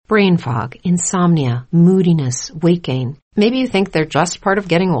brain fog, insomnia, moodiness, weight gain. Maybe you think they're just part of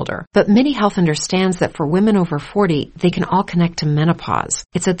getting older. But MIDI Health understands that for women over 40, they can all connect to menopause.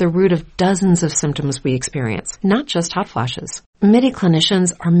 It's at the root of dozens of symptoms we experience, not just hot flashes. MIDI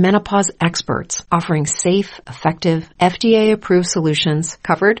clinicians are menopause experts, offering safe, effective, FDA-approved solutions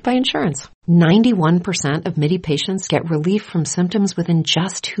covered by insurance. 91% of MIDI patients get relief from symptoms within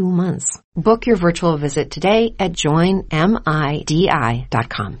just 2 months. Book your virtual visit today at joinmidi.com.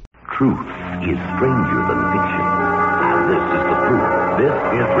 Truth is stranger than fiction. And this is the proof. This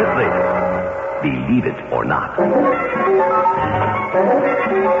is Rip Vader. Believe it or not.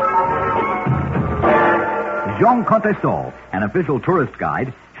 Jean Contesol, an official tourist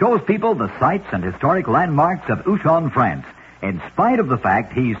guide, shows people the sights and historic landmarks of Ushon, France, in spite of the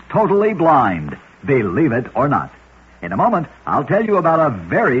fact he's totally blind. Believe it or not. In a moment, I'll tell you about a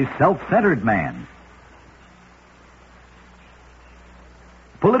very self-centered man.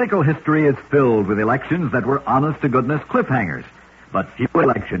 Political history is filled with elections that were honest-to-goodness cliffhangers. But few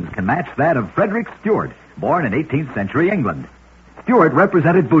elections can match that of Frederick Stuart, born in 18th century England. Stuart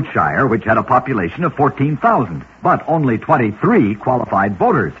represented Butshire, which had a population of 14,000, but only 23 qualified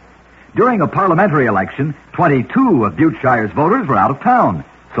voters. During a parliamentary election, 22 of Butshire's voters were out of town.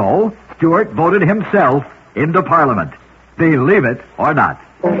 So, Stuart voted himself into Parliament. Believe it or not.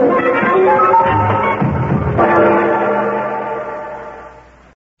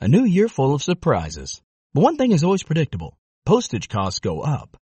 A new year full of surprises. But one thing is always predictable. Postage costs go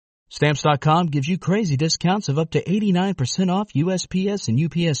up. Stamps.com gives you crazy discounts of up to 89% off USPS and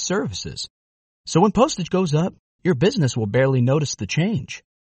UPS services. So when postage goes up, your business will barely notice the change.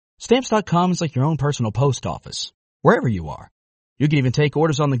 Stamps.com is like your own personal post office, wherever you are. You can even take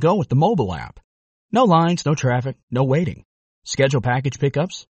orders on the go with the mobile app. No lines, no traffic, no waiting. Schedule package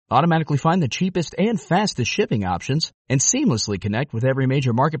pickups, automatically find the cheapest and fastest shipping options, and seamlessly connect with every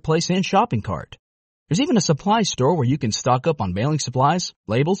major marketplace and shopping cart. There's even a supply store where you can stock up on mailing supplies,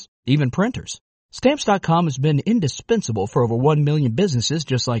 labels, even printers. Stamps.com has been indispensable for over 1 million businesses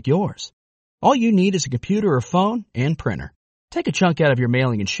just like yours. All you need is a computer or phone and printer. Take a chunk out of your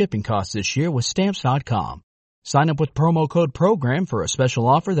mailing and shipping costs this year with Stamps.com. Sign up with promo code PROGRAM for a special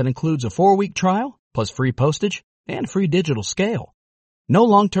offer that includes a 4-week trial, plus free postage and free digital scale. No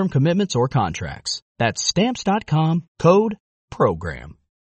long-term commitments or contracts. That's Stamps.com, code PROGRAM.